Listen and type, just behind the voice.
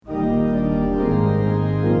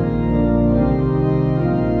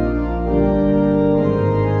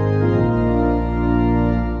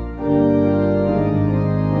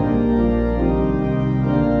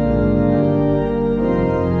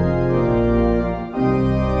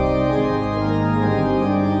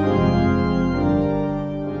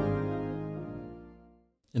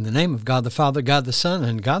name of God the Father, God the Son,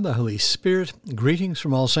 and God the Holy Spirit, greetings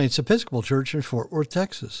from All Saints Episcopal Church in Fort Worth,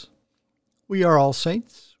 Texas. We are All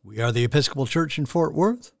Saints. We are the Episcopal Church in Fort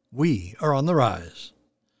Worth. We are on the rise.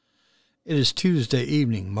 It is Tuesday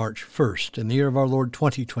evening, March 1st, in the year of our Lord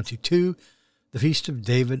 2022, the Feast of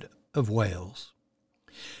David of Wales.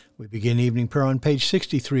 We begin evening prayer on page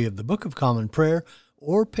 63 of the Book of Common Prayer,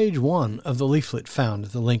 or page 1 of the leaflet found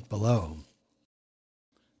at the link below.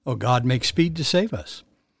 O God, make speed to save us.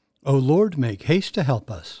 O Lord, make haste to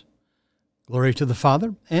help us. Glory to the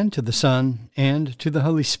Father, and to the Son, and to the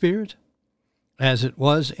Holy Spirit, as it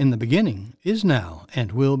was in the beginning, is now,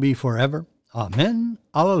 and will be forever. Amen.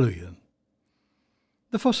 Alleluia.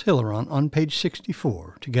 The Phos Hilaron on page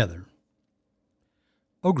 64, together.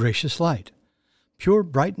 O gracious light, pure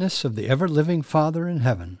brightness of the ever-living Father in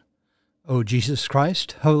heaven, O Jesus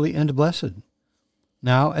Christ, holy and blessed,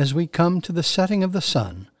 now as we come to the setting of the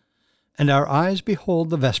sun, and our eyes behold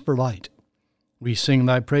the vesper light, we sing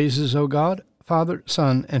thy praises, O God, Father,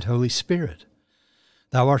 Son, and Holy Spirit.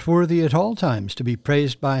 Thou art worthy at all times to be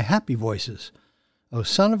praised by happy voices, O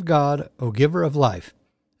Son of God, O Giver of life,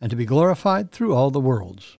 and to be glorified through all the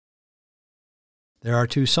worlds. There are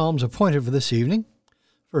 2 psalms appointed for this evening.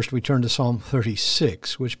 First we turn to Psalm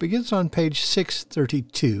 36, which begins on page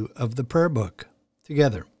 632 of the prayer book.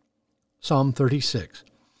 Together, Psalm 36.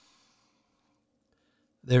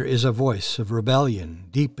 There is a voice of rebellion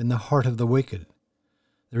deep in the heart of the wicked.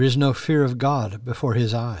 There is no fear of God before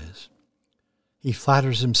his eyes. He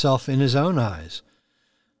flatters himself in his own eyes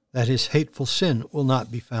that his hateful sin will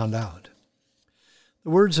not be found out.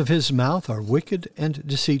 The words of his mouth are wicked and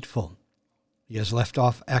deceitful. He has left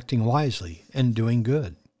off acting wisely and doing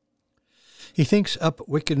good. He thinks up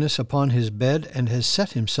wickedness upon his bed and has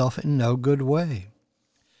set himself in no good way.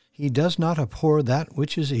 He does not abhor that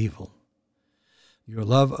which is evil. Your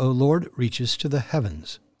love, O Lord, reaches to the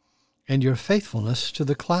heavens, and your faithfulness to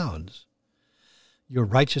the clouds. Your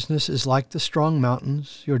righteousness is like the strong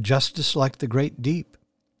mountains, your justice like the great deep.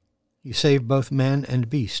 You save both man and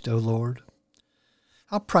beast, O Lord.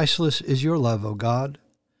 How priceless is your love, O God!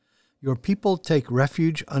 Your people take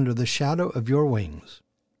refuge under the shadow of your wings.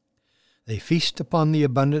 They feast upon the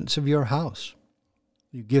abundance of your house.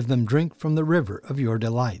 You give them drink from the river of your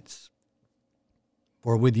delights.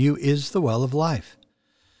 For with you is the well of life,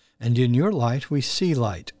 and in your light we see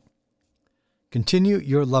light. Continue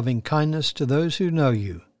your loving kindness to those who know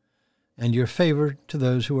you, and your favor to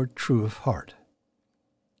those who are true of heart.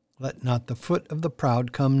 Let not the foot of the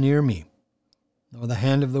proud come near me, nor the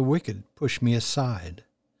hand of the wicked push me aside.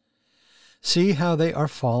 See how they are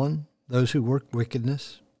fallen, those who work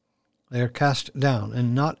wickedness. They are cast down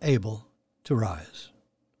and not able to rise.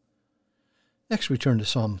 Next we turn to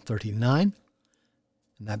Psalm 39,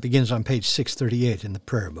 and that begins on page 638 in the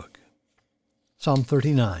prayer book. Psalm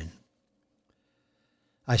 39.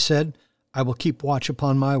 I said, I will keep watch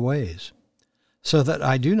upon my ways, so that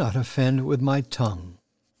I do not offend with my tongue.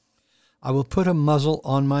 I will put a muzzle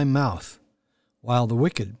on my mouth, while the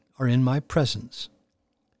wicked are in my presence.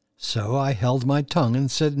 So I held my tongue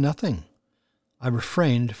and said nothing. I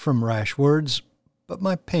refrained from rash words, but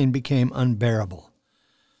my pain became unbearable.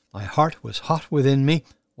 My heart was hot within me.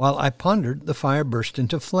 While I pondered, the fire burst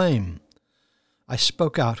into flame. I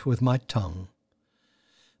spoke out with my tongue.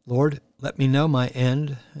 Lord, let me know my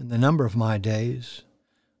end and the number of my days,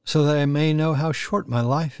 so that I may know how short my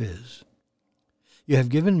life is. You have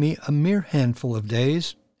given me a mere handful of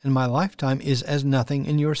days, and my lifetime is as nothing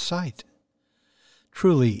in your sight.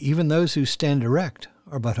 Truly, even those who stand erect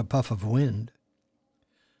are but a puff of wind.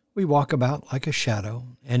 We walk about like a shadow,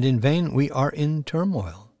 and in vain we are in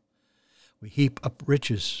turmoil. We heap up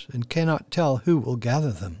riches and cannot tell who will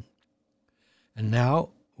gather them. And now,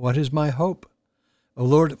 what is my hope? O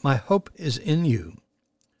Lord, my hope is in you.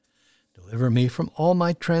 Deliver me from all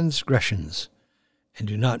my transgressions, and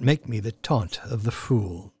do not make me the taunt of the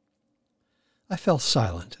fool. I fell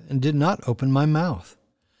silent and did not open my mouth,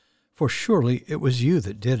 for surely it was you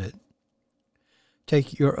that did it.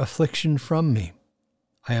 Take your affliction from me.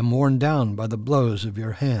 I am worn down by the blows of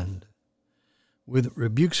your hand. With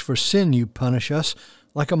rebukes for sin you punish us.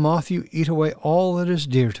 Like a moth you eat away all that is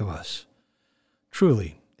dear to us.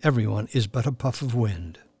 Truly, everyone is but a puff of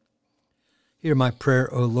wind. Hear my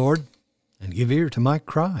prayer, O Lord, and give ear to my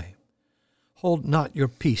cry. Hold not your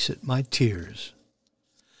peace at my tears.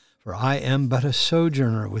 For I am but a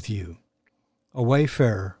sojourner with you, a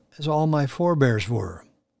wayfarer, as all my forebears were.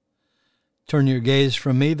 Turn your gaze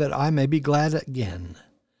from me, that I may be glad again,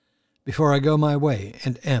 before I go my way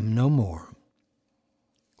and am no more.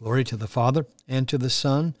 Glory to the Father, and to the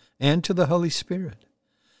Son, and to the Holy Spirit,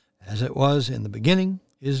 as it was in the beginning,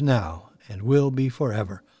 is now, and will be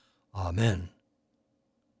forever. Amen.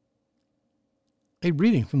 A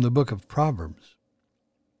reading from the book of Proverbs.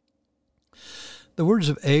 The words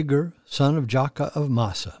of Agur, son of Jakeh of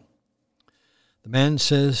Massa. The man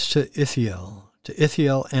says to Ithiel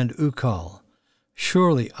and Ukal,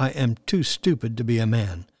 "Surely I am too stupid to be a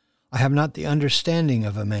man. I have not the understanding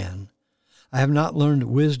of a man. I have not learned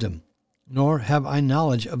wisdom, nor have I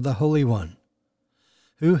knowledge of the Holy One.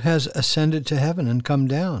 Who has ascended to heaven and come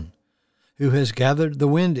down? Who has gathered the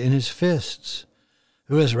wind in his fists?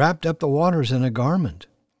 Who has wrapped up the waters in a garment?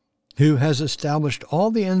 Who has established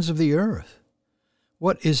all the ends of the earth?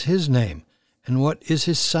 What is his name, and what is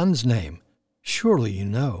his son's name? Surely you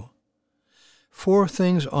know. 4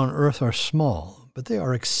 things on earth are small, but they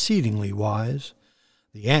are exceedingly wise.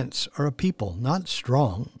 The ants are a people not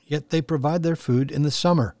strong, yet they provide their food in the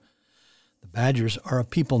summer. The badgers are a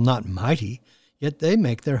people not mighty, yet they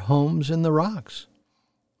make their homes in the rocks.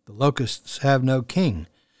 The locusts have no king,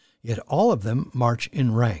 yet all of them march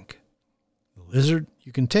in rank. The lizard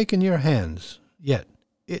you can take in your hands, yet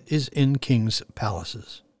it is in kings'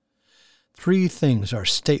 palaces. 3 things are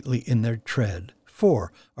stately in their tread,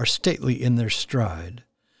 4 are stately in their stride.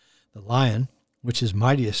 The lion, which is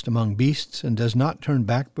mightiest among beasts and does not turn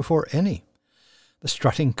back before any. The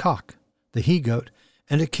strutting cock, the he-goat,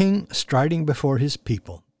 and a king striding before his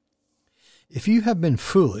people. If you have been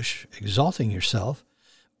foolish, exalting yourself,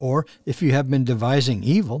 or if you have been devising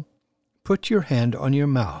evil, put your hand on your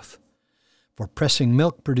mouth. For pressing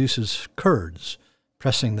milk produces curds,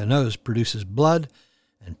 pressing the nose produces blood,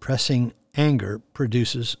 and pressing anger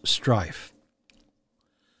produces strife.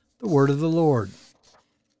 The word of the Lord.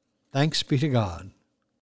 Thanks be to God.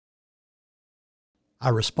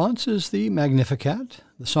 Our response is the Magnificat,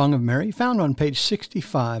 the Song of Mary, found on page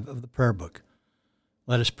 65 of the prayer book.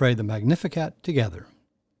 Let us pray the Magnificat together.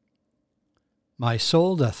 My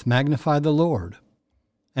soul doth magnify the Lord,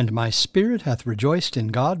 and my spirit hath rejoiced in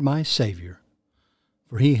God my Saviour.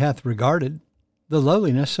 For he hath regarded the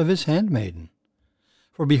lowliness of his handmaiden.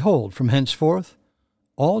 For behold, from henceforth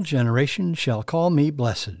all generations shall call me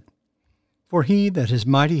blessed. For he that is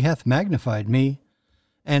mighty hath magnified me,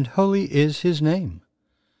 and holy is his name.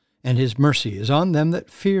 And his mercy is on them that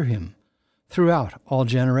fear him throughout all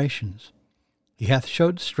generations. He hath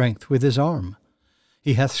showed strength with his arm.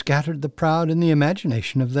 He hath scattered the proud in the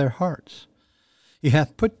imagination of their hearts. He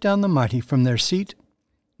hath put down the mighty from their seat,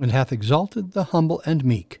 and hath exalted the humble and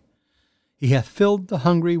meek. He hath filled the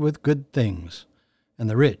hungry with good things, and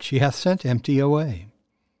the rich he hath sent empty away.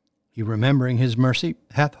 He, remembering his mercy,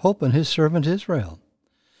 hath holpen his servant Israel,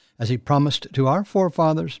 as he promised to our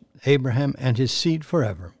forefathers, Abraham and his seed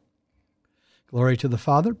forever. Glory to the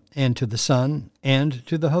Father, and to the Son, and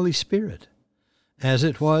to the Holy Spirit, as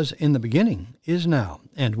it was in the beginning, is now,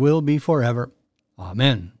 and will be forever.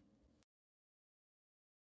 Amen.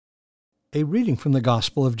 A reading from the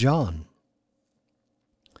Gospel of John.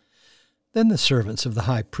 Then the servants of the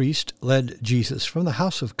high priest led Jesus from the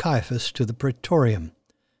house of Caiaphas to the praetorium.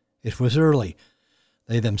 It was early.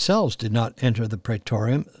 They themselves did not enter the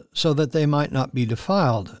praetorium, so that they might not be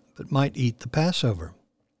defiled, but might eat the Passover.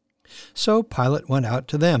 So Pilate went out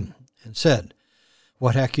to them, and said,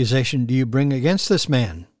 What accusation do you bring against this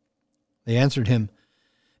man? They answered him,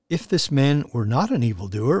 If this man were not an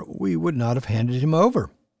evildoer, we would not have handed him over.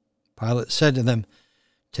 Pilate said to them,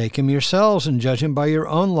 Take him yourselves and judge him by your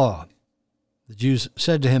own law. The Jews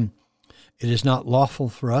said to him, It is not lawful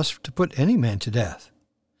for us to put any man to death.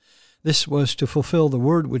 This was to fulfill the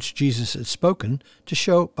word which Jesus had spoken, to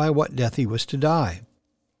show by what death he was to die.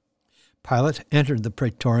 Pilate entered the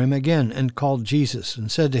praetorium again and called Jesus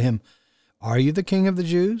and said to him, Are you the king of the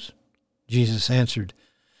Jews? Jesus answered,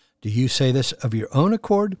 Do you say this of your own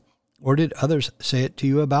accord, or did others say it to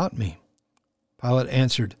you about me? Pilate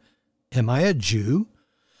answered, Am I a Jew?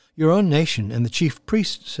 Your own nation and the chief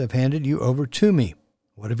priests have handed you over to me.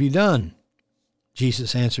 What have you done?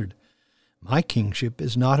 Jesus answered, My kingship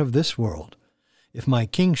is not of this world. If my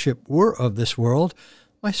kingship were of this world,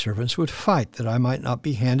 my servants would fight that I might not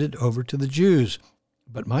be handed over to the Jews.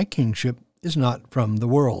 But my kingship is not from the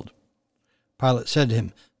world. Pilate said to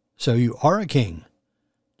him, So you are a king?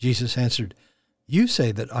 Jesus answered, You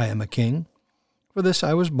say that I am a king. For this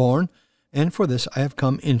I was born, and for this I have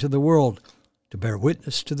come into the world, to bear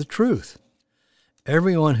witness to the truth.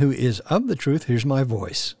 Everyone who is of the truth hears my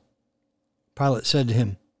voice. Pilate said to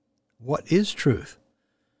him, What is truth?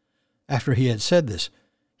 After he had said this,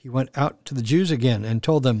 he went out to the Jews again and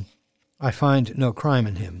told them, I find no crime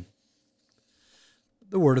in him.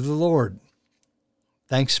 The word of the Lord.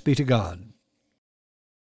 Thanks be to God.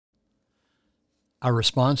 Our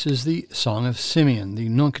response is the Song of Simeon, the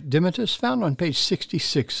Nunc Dimittis, found on page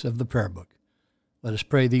 66 of the prayer book. Let us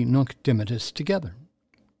pray the Nunc Dimittis together.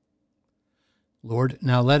 Lord,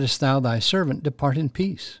 now lettest thou thy servant depart in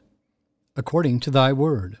peace, according to thy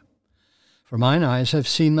word. For mine eyes have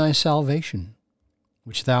seen thy salvation,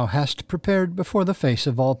 which thou hast prepared before the face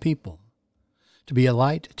of all people, to be a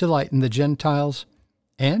light to lighten the Gentiles,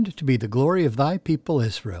 and to be the glory of thy people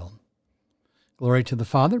Israel. Glory to the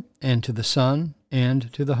Father, and to the Son,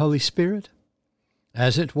 and to the Holy Spirit,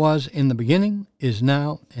 as it was in the beginning, is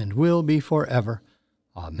now, and will be forever.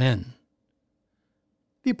 Amen.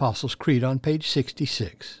 The Apostles' Creed on page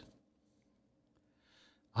 66.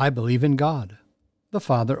 I believe in God, the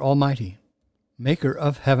Father Almighty, maker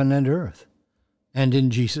of heaven and earth, and in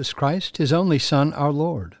Jesus Christ, his only Son, our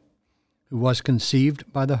Lord, who was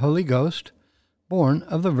conceived by the Holy Ghost, born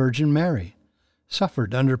of the Virgin Mary,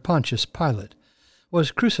 suffered under Pontius Pilate,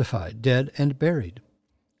 was crucified, dead, and buried.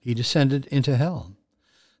 He descended into hell.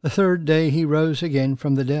 The third day he rose again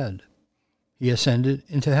from the dead. He ascended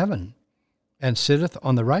into heaven, and sitteth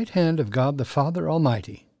on the right hand of God the Father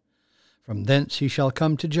Almighty. From thence he shall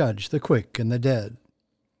come to judge the quick and the dead.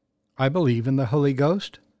 I believe in the Holy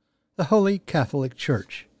Ghost, the Holy Catholic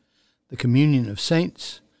Church, the communion of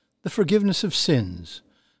saints, the forgiveness of sins,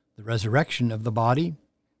 the resurrection of the body,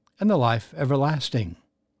 and the life everlasting.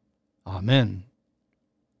 Amen.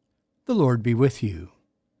 The Lord be with you.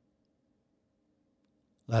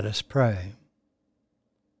 Let us pray.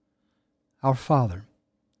 Our Father,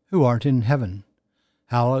 who art in heaven,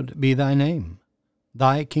 hallowed be thy name.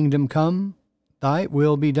 Thy kingdom come, thy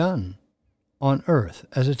will be done, on earth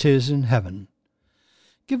as it is in heaven.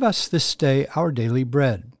 Give us this day our daily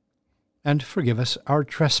bread, and forgive us our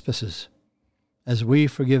trespasses, as we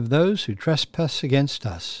forgive those who trespass against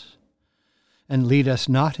us. And lead us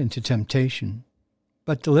not into temptation,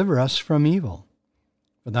 but deliver us from evil.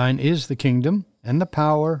 For thine is the kingdom, and the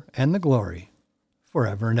power, and the glory,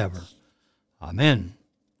 forever and ever. Amen.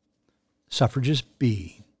 Suffrages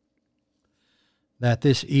B. That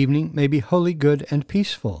this evening may be wholly good and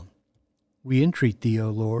peaceful, we entreat thee, O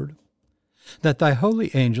Lord. That thy holy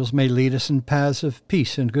angels may lead us in paths of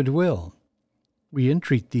peace and goodwill, we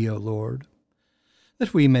entreat thee, O Lord.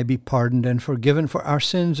 That we may be pardoned and forgiven for our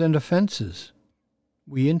sins and offenses,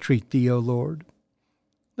 we entreat thee, O Lord.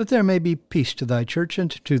 That there may be peace to thy church and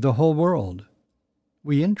to the whole world,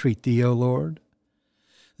 we entreat thee, O Lord.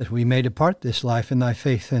 That we may depart this life in thy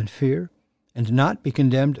faith and fear, and not be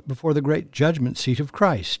condemned before the great judgment seat of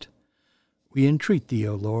Christ, we entreat thee,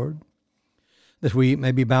 O Lord. That we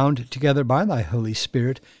may be bound together by thy Holy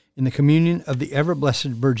Spirit in the communion of the ever-blessed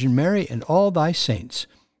Virgin Mary and all thy saints,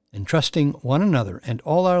 entrusting one another and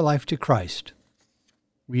all our life to Christ,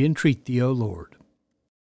 we entreat thee, O Lord.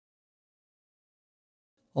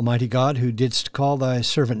 Almighty God, who didst call thy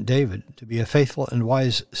servant David to be a faithful and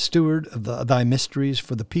wise steward of thy mysteries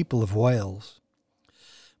for the people of Wales,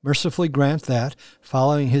 mercifully grant that,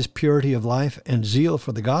 following his purity of life and zeal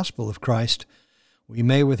for the gospel of Christ, we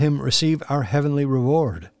may with him receive our heavenly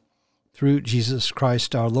reward. Through Jesus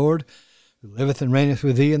Christ our Lord, who liveth and reigneth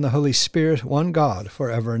with thee in the Holy Spirit, one God, for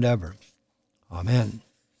ever and ever. Amen.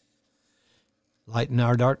 Lighten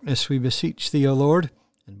our darkness, we beseech thee, O Lord,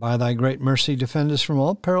 and by thy great mercy defend us from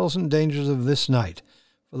all perils and dangers of this night,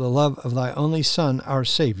 for the love of thy only Son, our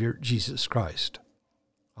Savior, Jesus Christ.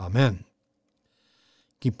 Amen.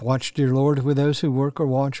 Keep watch, dear Lord, with those who work or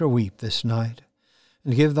watch or weep this night,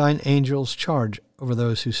 and give thine angels charge over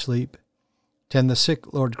those who sleep. Tend the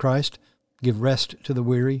sick, Lord Christ, give rest to the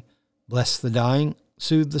weary, bless the dying,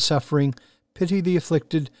 soothe the suffering, pity the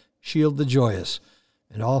afflicted, shield the joyous,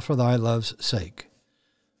 and all for thy love's sake.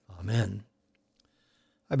 Amen.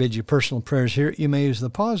 I bid you personal prayers here. You may use the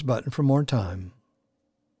pause button for more time.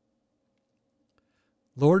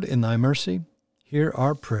 Lord, in thy mercy, hear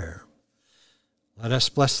our prayer. Let us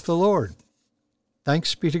bless the Lord.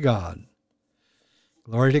 Thanks be to God.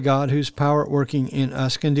 Glory to God, whose power working in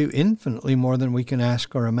us can do infinitely more than we can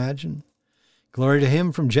ask or imagine. Glory to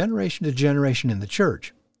him from generation to generation in the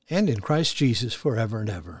church and in Christ Jesus forever and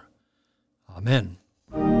ever. Amen.